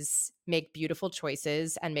is make beautiful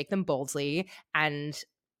choices and make them boldly and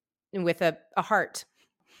with a heart,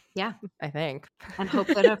 Yeah. I think. And hope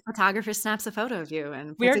that a photographer snaps a photo of you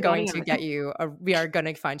and We puts are a going getty to on get it. you we are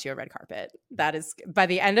gonna find you a red carpet. That is by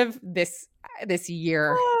the end of this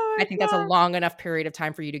year, Oh I my think that's a god. long enough period of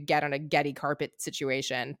time for you to get on a Getty carpet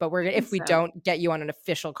situation, but I think if we so. don't get you on an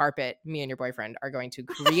official carpet, me and your boyfriend are going to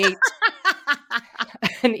create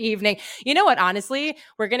an evening. You know what, honestly?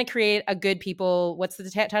 We're gonna create a good people what's the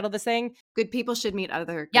title of this thing? Good people should meet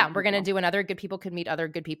other Yeah, good we're gonna people. do another good people could meet other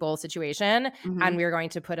good people situation, and Mhm. we're going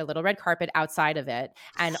to put a little red carpet outside of it,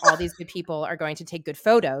 and all these good people are going to take good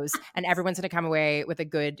photos, and everyone's gonna come away with a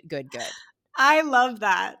good, good, good. I love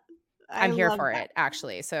that. I I'm here love for that. it,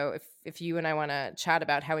 actually. So if you and I wanna chat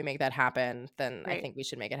about how we make that happen, then I Right. think we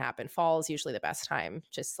should make it happen. Fall is usually the best time,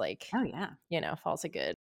 just like, Oh, yeah. fall's a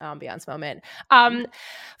good ambiance moment. Yeah.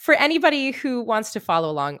 For anybody who wants to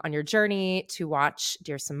follow along on your journey, to watch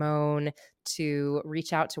Dear Simone, to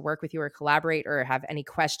reach out to work with you or collaborate or have any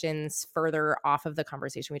questions further off of the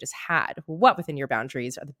conversation we just had, what within your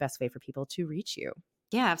boundaries are the best way for people to reach you?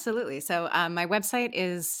 Yeah, absolutely. So my website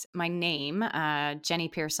is my name, Jenny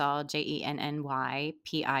Piersol,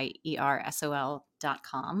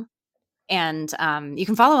 JennyPiersol.com. And you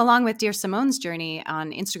can follow along with Dear Simone's journey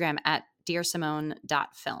on Instagram at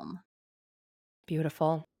dearsimone.film.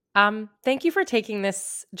 Beautiful. Thank you for taking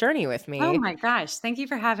this journey with Oh me. my gosh. Thank you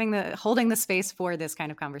for holding the space for this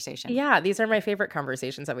kind of conversation. Yeah, these are my favorite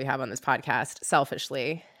conversations that we have on this podcast,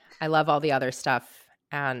 selfishly. I love all the other stuff,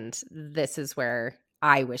 and this is where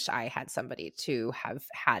I wish I had somebody to have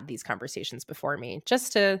had these conversations before me,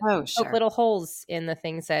 just to Oh, poke sure. little holes in the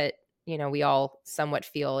things that, we all somewhat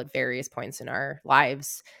feel at various points in our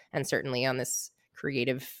lives, and certainly on this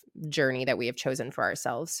creative journey that we have chosen for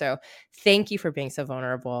ourselves. So, thank you for being so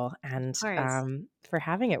vulnerable and Of course. for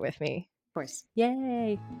having it with me. Of course.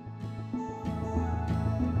 Yay.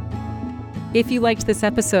 If you liked this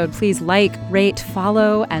episode, please like, rate,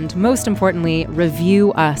 follow, and most importantly,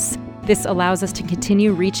 review us. This allows us to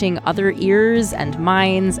continue reaching other ears and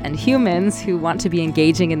minds and humans who want to be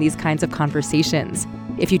engaging in these kinds of conversations.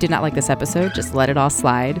 If you did not like this episode, just let it all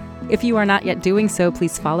slide. If you are not yet doing so,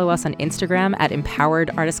 please follow us on Instagram at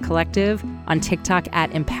Empowered Artist Collective, on TikTok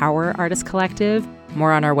at Empower Artist Collective,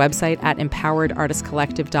 more on our website at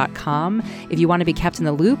empoweredartistcollective.com. If you want to be kept in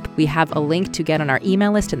the loop, we have a link to get on our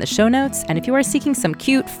email list in the show notes. And if you are seeking some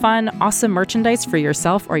cute, fun, awesome merchandise for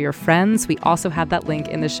yourself or your friends, we also have that link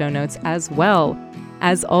in the show notes as well.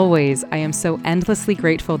 As always, I am so endlessly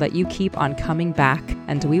grateful that you keep on coming back,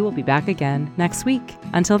 and we will be back again next week.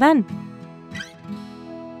 Until then.